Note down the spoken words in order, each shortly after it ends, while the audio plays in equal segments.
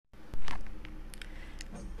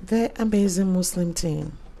The amazing Muslim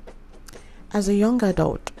teen. As a young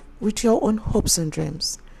adult, with your own hopes and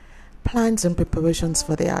dreams, plans and preparations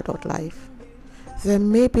for the adult life, there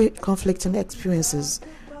may be conflicting experiences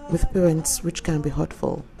with parents which can be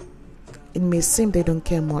hurtful. It may seem they don't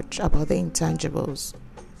care much about the intangibles.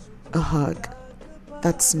 A hug,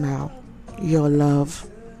 that smile, your love,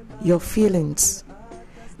 your feelings,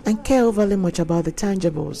 and care overly much about the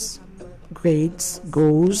tangibles, grades,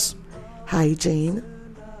 goals, hygiene,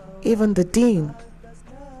 even the dean.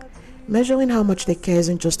 Measuring how much they care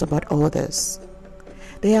isn't just about all this.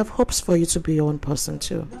 They have hopes for you to be your own person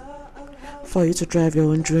too, for you to drive your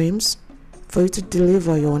own dreams, for you to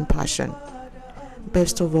deliver your own passion.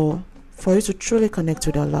 Best of all, for you to truly connect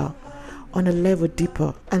with Allah on a level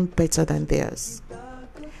deeper and better than theirs.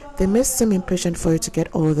 They may seem impatient for you to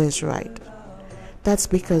get all this right. That's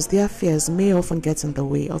because their fears may often get in the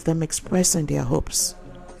way of them expressing their hopes.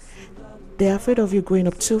 They are afraid of you growing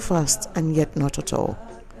up too fast and yet not at all.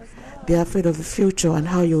 They are afraid of the future and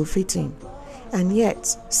how you'll fit in, and yet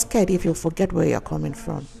scared if you'll forget where you're coming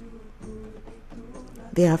from.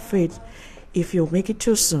 They are afraid if you'll make it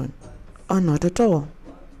too soon or not at all.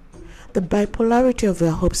 The bipolarity of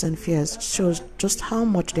their hopes and fears shows just how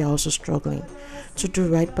much they are also struggling to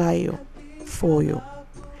do right by you, for you.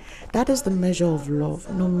 That is the measure of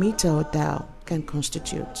love no meter or dial can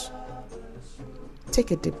constitute. Take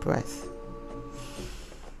a deep breath.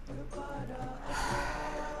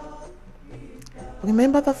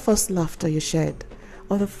 Remember the first laughter you shared,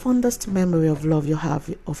 or the fondest memory of love you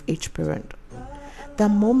have of each parent.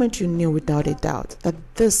 That moment you knew without a doubt that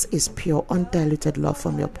this is pure, undiluted love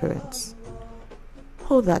from your parents.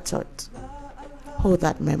 Hold that thought. Hold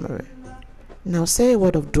that memory. Now say a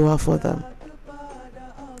word of dua for them.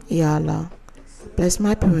 Ya Allah, bless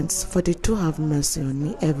my parents, for they too have mercy on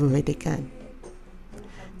me every way they can.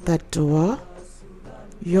 That dua,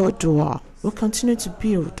 your dua, will continue to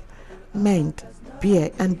build, mend,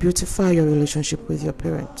 bear, and beautify your relationship with your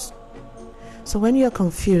parents. So when you are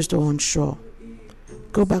confused or unsure,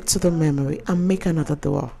 go back to the memory and make another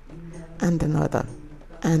dua, and another,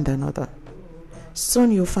 and another.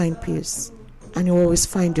 Soon you'll find peace, and you'll always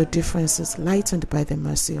find your differences lightened by the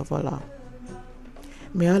mercy of Allah.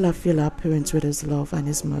 May Allah fill our parents with His love and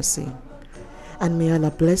His mercy, and may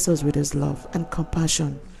Allah bless us with His love and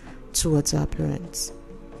compassion towards our parents,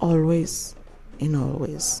 always, in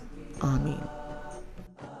always. Amen.